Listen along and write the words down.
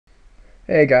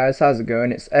Hey guys, how's it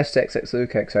going? It's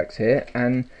SXXLukeXX here,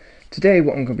 and today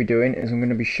what I'm going to be doing is I'm going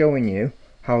to be showing you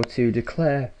how to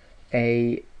declare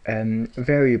a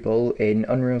variable in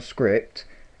Unreal Script,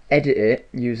 edit it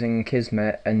using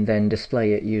Kismet, and then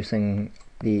display it using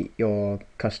your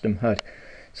custom HUD.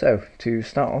 So to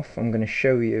start off, I'm going to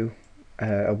show you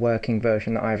a working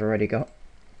version that I've already got,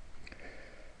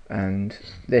 and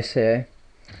this here,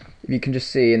 you can just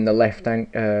see in the left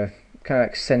kind of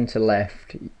like center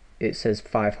left, it says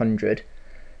 500.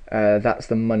 That's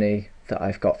the money that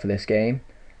I've got for this game.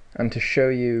 And to show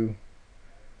you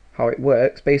how it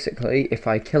works, basically if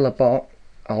I kill a bot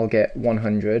I'll get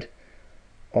 100,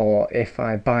 or if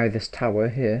I buy this tower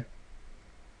here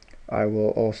I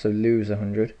will also lose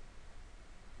 100.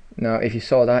 Now if you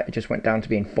saw that, it just went down to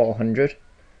being 400,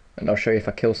 and I'll show you if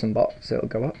I kill some bots it'll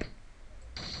go up.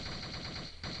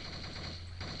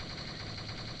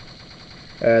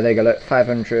 There you go, look,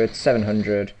 500,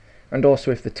 700, and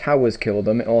also if the towers kill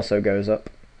them it also goes up.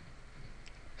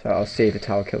 So I'll see if the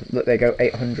tower kills, look, there you go,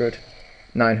 800,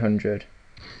 900,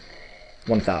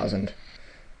 1000.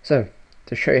 So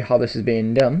to show you how this is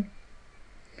being done,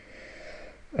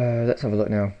 let's have a look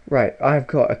now. Right, I've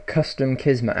got a custom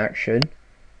Kismet action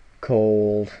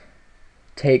called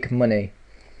take money.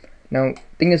 Now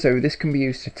thing is though, this can be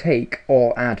used to take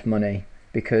or add money,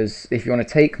 because if you want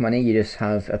to take money you just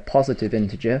have a positive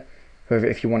integer. However,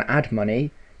 if you want to add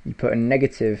money you put a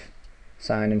negative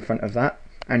sign in front of that,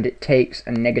 and it takes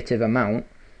a negative amount,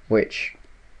 which,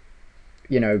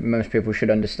 you know, most people should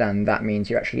understand that means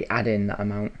you're actually adding that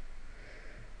amount.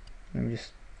 Let me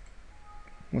just,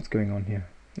 what's going on here?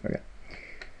 Okay.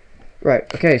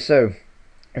 Right, okay, so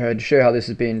to show you how this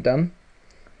is being done,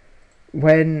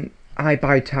 when I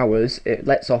buy towers it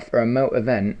lets off a remote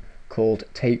event called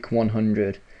take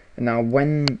 100. And now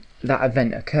when that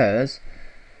event occurs,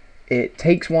 it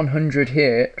takes 100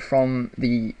 here from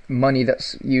the money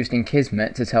that's used in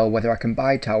Kismet to tell whether I can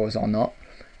buy towers or not,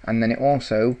 and then it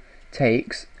also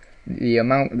takes the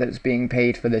amount that's being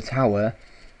paid for the tower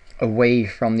away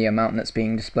from the amount that's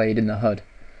being displayed in the HUD.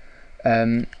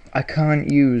 I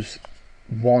can't use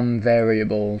one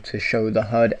variable to show the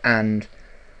HUD and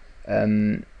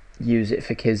use it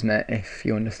for Kismet, if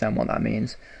you understand what that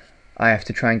means. I have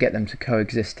to try and get them to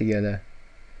coexist together,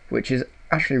 which is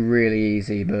actually really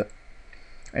easy, but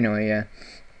anyway, yeah.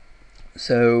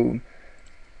 So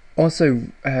also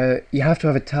you have to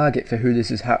have a target for who this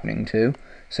is happening to,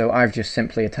 so I've just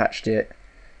simply attached it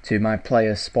to my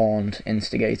player spawned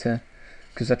instigator,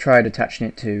 because I tried attaching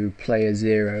it to player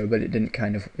 0 but it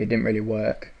didn't really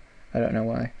work. I don't know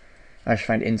why. I just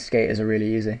find instigators are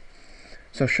really easy.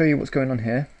 So I'll show you what's going on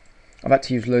here. I've had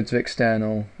to use loads of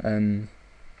external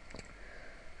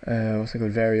what's it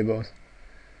called, variables.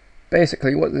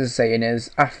 Basically what this is saying is,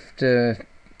 after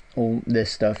all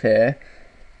this stuff here,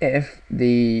 if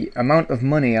the amount of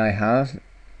money I have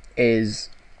is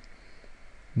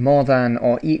more than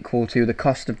or equal to the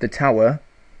cost of the tower,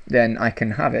 then I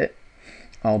can have it.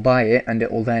 I'll buy it and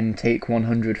it will then take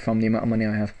 100 from the amount of money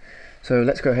I have. So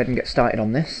let's go ahead and get started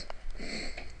on this.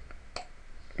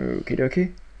 Okie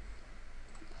dokie.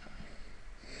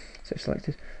 So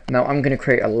selected. Now I'm going to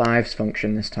create a lives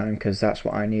function this time, because that's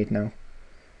what I need now.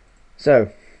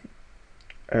 So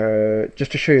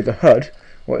just to show you the HUD,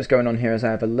 what is going on here is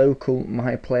I have a local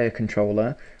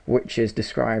Playercontroller which is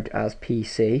described as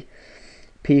PC.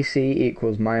 PC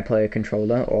equals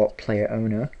Playercontroller or player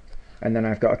owner, and then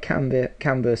I've got a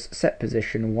canvas set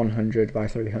position 100 by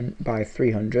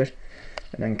 300,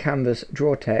 and then canvas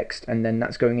draw text, and then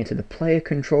that's going into the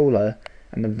Playercontroller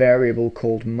and the variable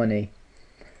called money.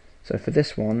 So for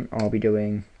this one I'll be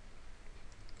doing,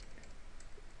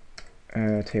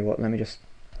 tell you what,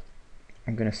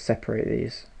 I'm going to separate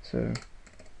these. So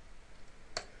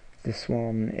this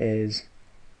one is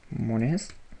monies,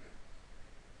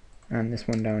 and this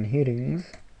one down here is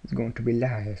going to be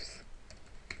lives.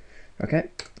 Okay,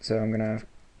 so I'm going to have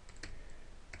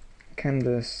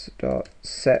canvas dot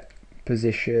set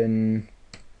position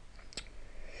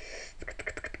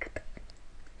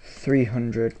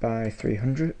 300 by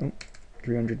 300. Oh,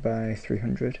 300 by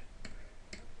 300.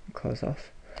 Close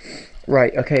off.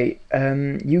 Right, okay,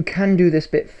 you can do this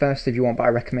bit first if you want, but I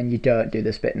recommend you don't do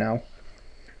this bit now.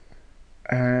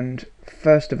 And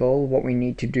first of all, what we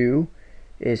need to do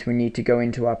is we need to go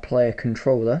into our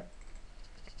Playercontroller.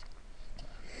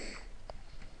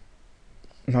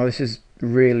 Now this is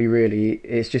really,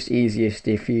 it's just easiest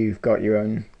if you've got your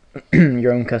own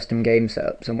your own custom game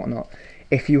setups and whatnot.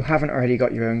 If you haven't already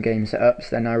got your own game setups,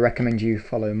 then I recommend you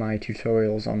follow my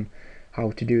tutorials on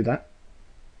how to do that.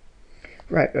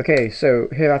 Right, okay, so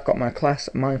here I've got my class,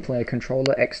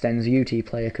 Playercontroller extends UT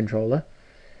Playercontroller,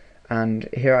 and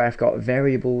here I've got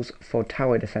variables for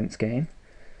tower defense game.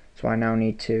 So I now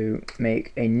need to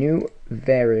make a new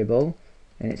variable,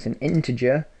 and it's an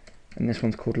integer, and this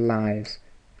one's called lives.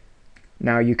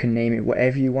 Now you can name it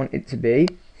whatever you want it to be.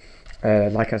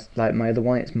 Like my other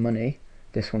one, it's money.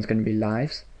 This one's going to be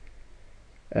lives.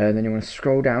 Then you want to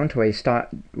scroll down to where you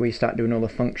start doing all the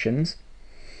functions.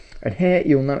 And here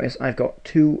you'll notice I've got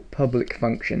two public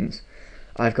functions.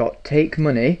 I've got take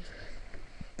money,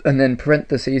 and then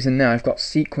parentheses, and now I've got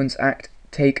sequence act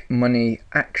take money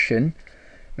action.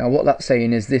 Now what that's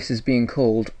saying is this is being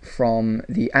called from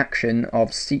the action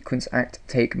of sequence act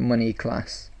take money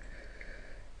class.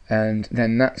 And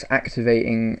then that's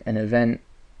activating an event,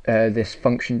 this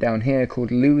function down here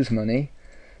called lose money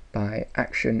by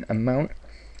action amount.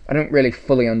 I don't really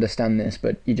fully understand this,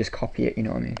 but you just copy it, you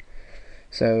know what I mean?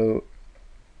 So,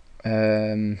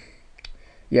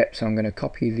 yep, so I'm going to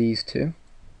copy these two.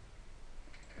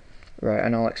 Right,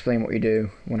 and I'll explain what you do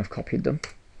when I've copied them.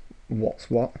 What's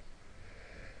what.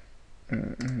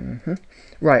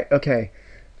 Right, okay.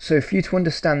 So for you to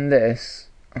understand this,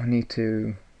 I need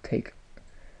to take...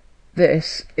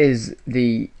 This is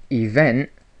the event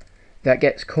that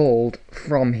gets called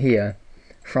from here,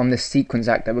 from this sequence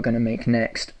act that we're going to make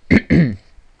next.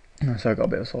 Oh, sorry, I got a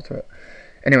bit of a sore throat.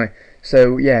 Anyway,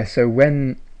 so yeah, so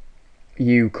when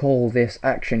you call this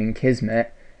action in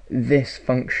Kismet, this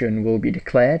function will be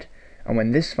declared, and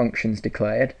when this function's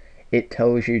declared, it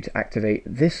tells you to activate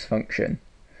this function.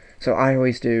 So I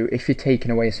always do, if you're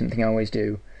taking away something, I always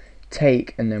do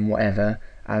take and then whatever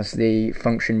as the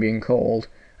function being called,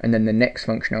 and then the next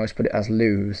function I always put it as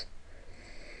lose.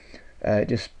 It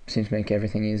just seems to make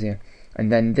everything easier.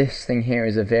 And then this thing here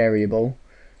is a variable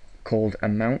called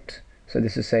amount. So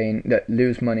this is saying that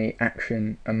lose money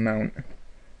action amount.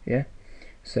 Yeah.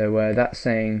 So that's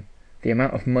saying the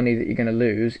amount of money that you're going to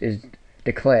lose is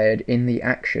declared in the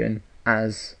action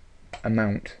as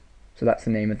amount. So that's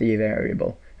the name of the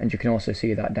variable. And you can also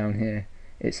see that down here.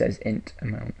 It says int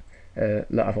amount.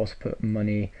 I've also put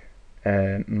money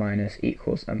minus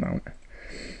equals amount.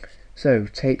 So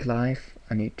take life.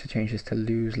 I need to change this to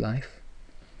lose life.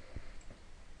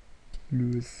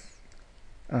 Lose.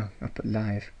 Oh, I put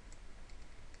live.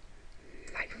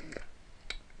 Life.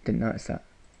 Didn't notice that.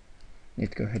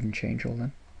 Need to go ahead and change all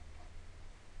them.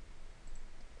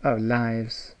 Oh,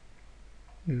 lives.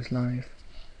 Lose life.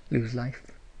 Lose life.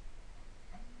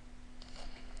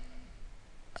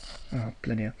 Oh,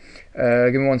 bloody hell.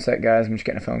 Give me one sec, guys. I'm just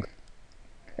getting a phone.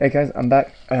 Hey, guys, I'm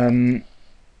back. I can't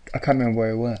remember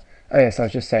where we were. Oh, yes, I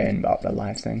was just saying about the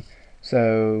live thing.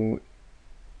 So,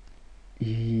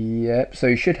 yep. So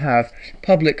you should have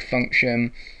public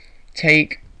function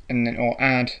take and then or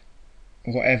add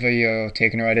whatever you're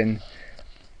taking or adding.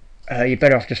 You're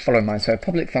better off just following mine. So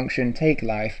public function take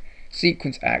life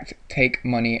sequence act take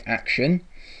money action,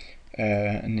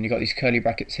 and then you got these curly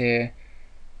brackets here.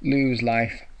 Lose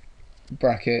life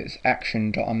brackets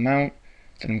action dot amount.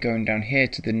 Then I'm going down here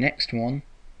to the next one,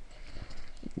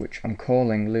 which I'm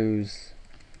calling lose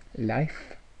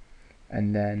life,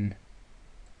 and then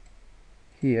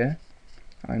here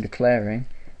I'm declaring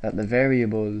that the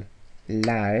variable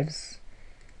lives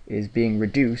is being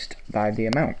reduced by the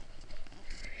amount.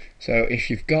 So if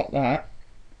you've got that,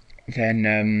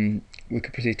 then we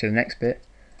could proceed to the next bit.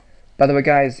 By the way,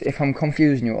 guys, if I'm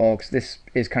confusing you all, because this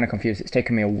is kind of confused, it's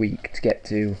taken me a week to get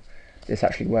to this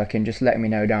actually working, just let me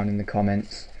know down in the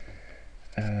comments,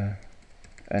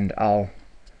 and I'll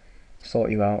sort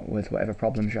you out with whatever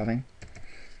problems you're having.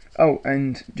 Oh,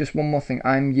 and just one more thing,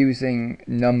 I'm using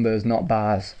numbers, not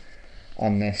bars,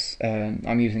 on this.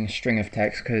 I'm using a string of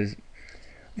text because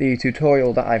the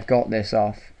tutorial that I've got this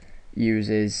off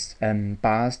uses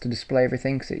bars to display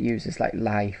everything, because it uses like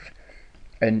life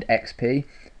and XP,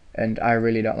 and I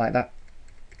really don't like that.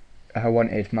 I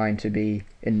wanted mine to be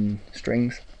in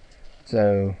strings,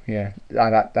 so yeah, I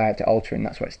had to alter it, and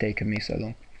that's why it's taken me so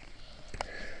long.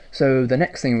 So the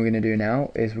next thing we're going to do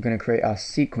now is we're going to create our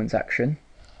sequence action.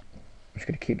 I'm just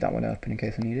going to keep that one open in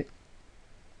case I need it.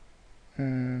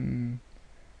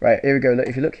 Right, here we go. Look,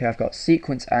 if you look here, I've got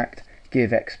sequence act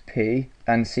give XP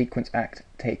and sequence act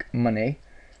take money.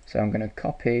 So I'm going to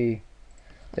copy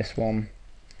this one,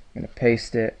 I'm going to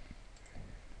paste it,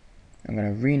 I'm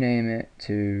going to rename it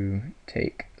to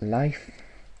take life.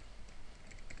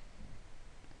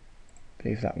 I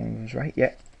believe that one was right,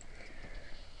 yeah.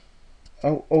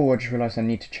 Oh, I just realised I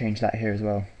need to change that here as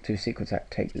well to sequence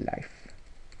act take life.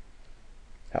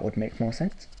 That would make more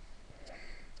sense.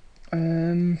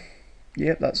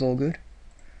 Yep, that's all good.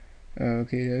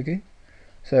 Okay.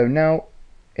 So now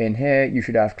in here you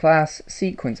should have class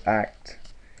sequence act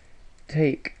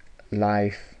take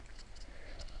life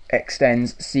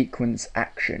extends sequence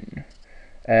action.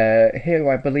 Here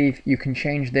I believe you can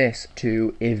change this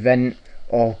to event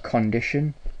or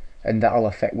condition, and that'll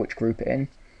affect what group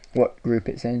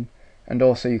it's in. And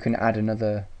also you can add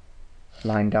another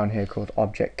line down here called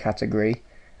object category,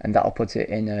 and that'll put it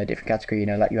in a different category,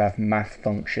 like you have math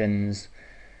functions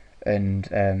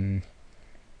and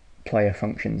player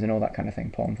functions and all that kind of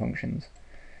thing, pawn functions.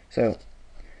 So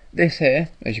this here,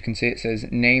 as you can see, it says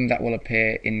name that will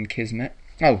appear in Kismet.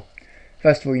 Oh,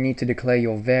 first of all you need to declare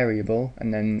your variable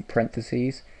and then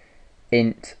parentheses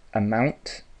int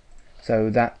amount. So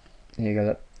that, here you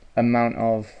go, amount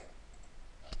of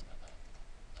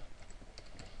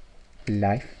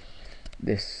life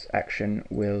this action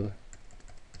will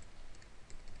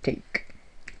take.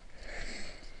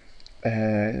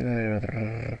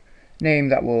 Name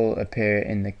that will appear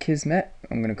in the Kismet,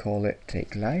 I'm going to call it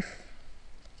take life.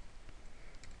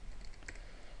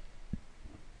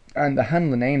 And the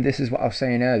handler name, this is what I was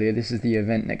saying earlier, this is the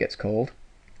event that gets called.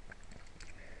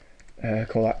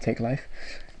 Call that take life.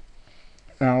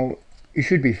 Now, you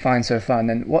should be fine so far, and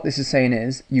then what this is saying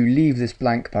is, you leave this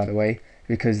blank, by the way,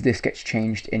 because this gets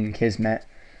changed in Kismet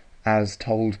as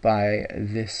told by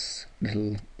this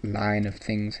little line of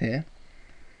things here.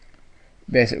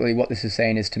 Basically what this is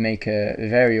saying is to make a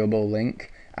variable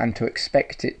link and to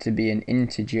expect it to be an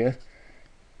integer.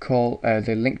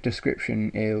 The link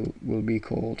description will be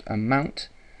called amount.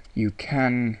 You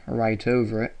can write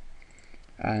over it,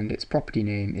 and its property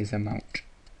name is amount.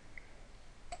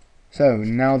 So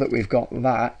now that we've got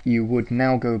that, you would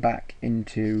now go back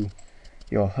into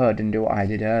your HUD and do what I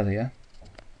did earlier.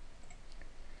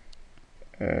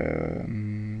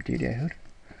 UDK HUD.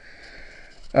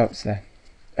 Oh, it's there.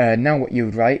 Now what you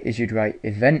would write is you'd write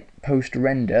event post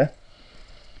render.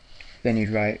 Then you'd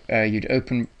write you'd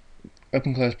open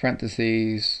close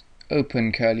parentheses,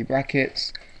 open curly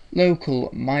brackets, local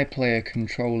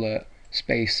myPlayerController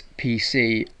space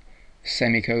PC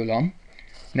semicolon.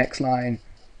 Next line,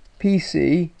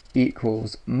 PC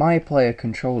equals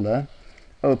myPlayerController,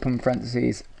 open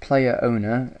parentheses, player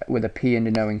owner with a P and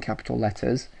an O in capital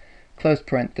letters, close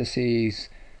parentheses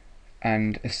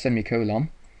and a semicolon.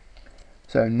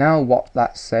 So now what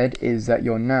that said is that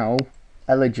you're now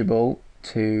eligible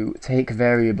to take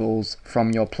variables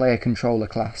from your player controller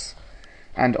class.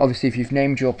 And obviously if you've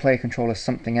named your player controller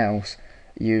something else,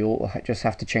 you'll just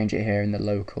have to change it here in the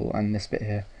local and this bit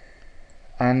here.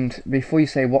 And before you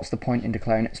say what's the point in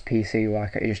declaring it's PC, why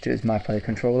can't you just do it as my player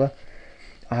controller?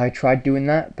 I tried doing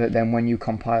that, but then when you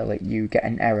compile it you get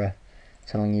an error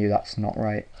telling you that's not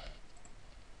right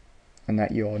and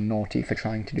that you're naughty for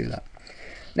trying to do that.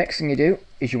 Next thing you do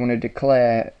is you want to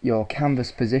declare your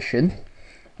canvas position.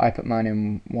 I put mine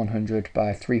in 100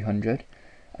 by 300,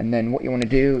 and then what you want to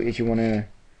do is you want to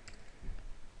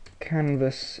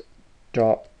canvas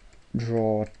dot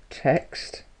draw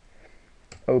text,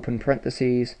 open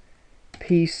parentheses,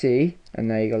 PC, and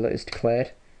there you go, that is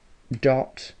declared,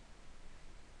 dot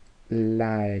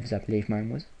lives, I believe mine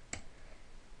was,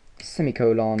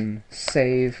 semicolon,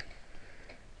 save.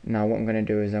 Now what I'm going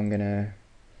to do is I'm going to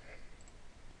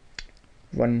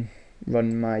run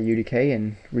my UDK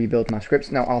and rebuild my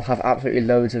scripts. Now I'll have absolutely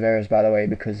loads of errors, by the way,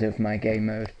 because of my game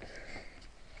mode,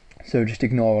 so just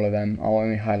ignore all of them. I'll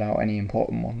only highlight any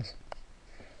important ones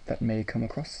that may come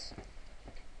across.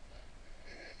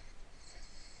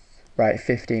 Right,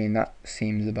 15, that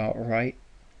seems about right.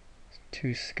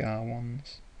 2 scar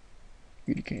ones.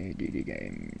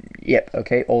 UDK, yep,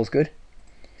 okay, all's good.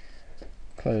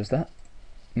 Close that.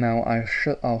 Now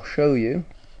I'll show you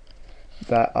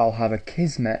that I'll have a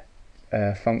Kismet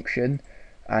function,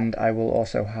 and I will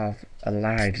also have a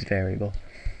lives variable.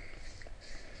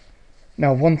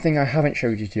 Now one thing I haven't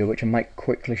showed you to do, which I might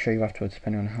quickly show you afterwards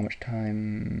depending on how much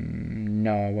time.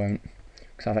 No, I won't,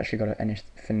 because I've actually got to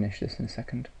finish this in a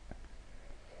second.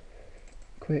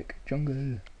 Quick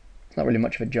jungle. It's not really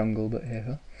much of a jungle, but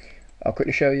here I'll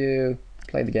quickly show you.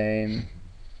 Play the game.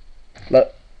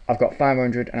 Look, I've got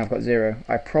 500 and I've got 0.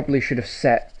 I probably should have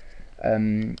set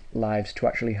lives to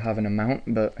actually have an amount,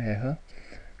 but here.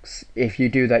 If you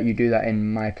do that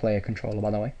in my player controller,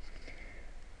 by the way.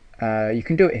 You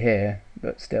can do it here,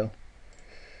 but still.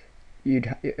 So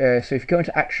if you go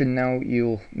into action now,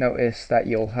 you'll notice that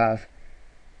you'll have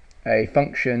a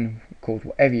function called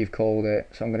whatever you've called it.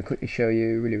 So I'm going to quickly show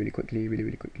you really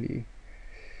quickly.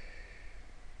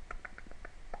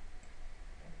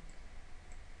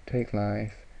 Take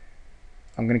life.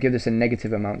 I'm going to give this a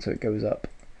negative amount so it goes up.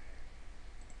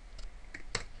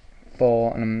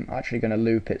 4, and I'm actually going to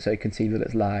loop it so you can see that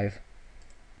it's live.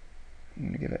 I'm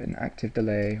going to give it an active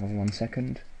delay of 1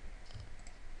 second.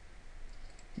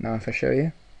 Now if I show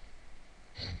you,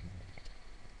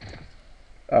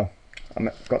 Oh, I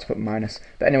forgot to put minus.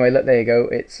 But anyway, look, there you go.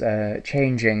 It's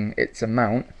changing its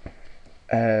amount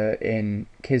in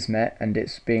Kismet, and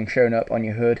it's being shown up on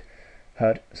your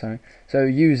HUD. Sorry. So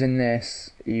using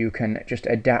this, you can just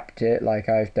adapt it like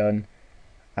I've done,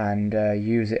 and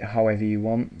use it however you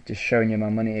want. Just showing you my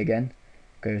money again.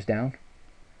 Goes down.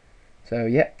 So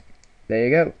yeah, there you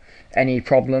go. Any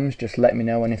problems, just let me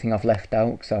know. Anything I've left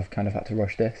out, because I've kind of had to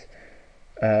rush this.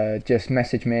 Just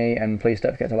message me, and please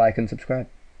don't forget to like and subscribe.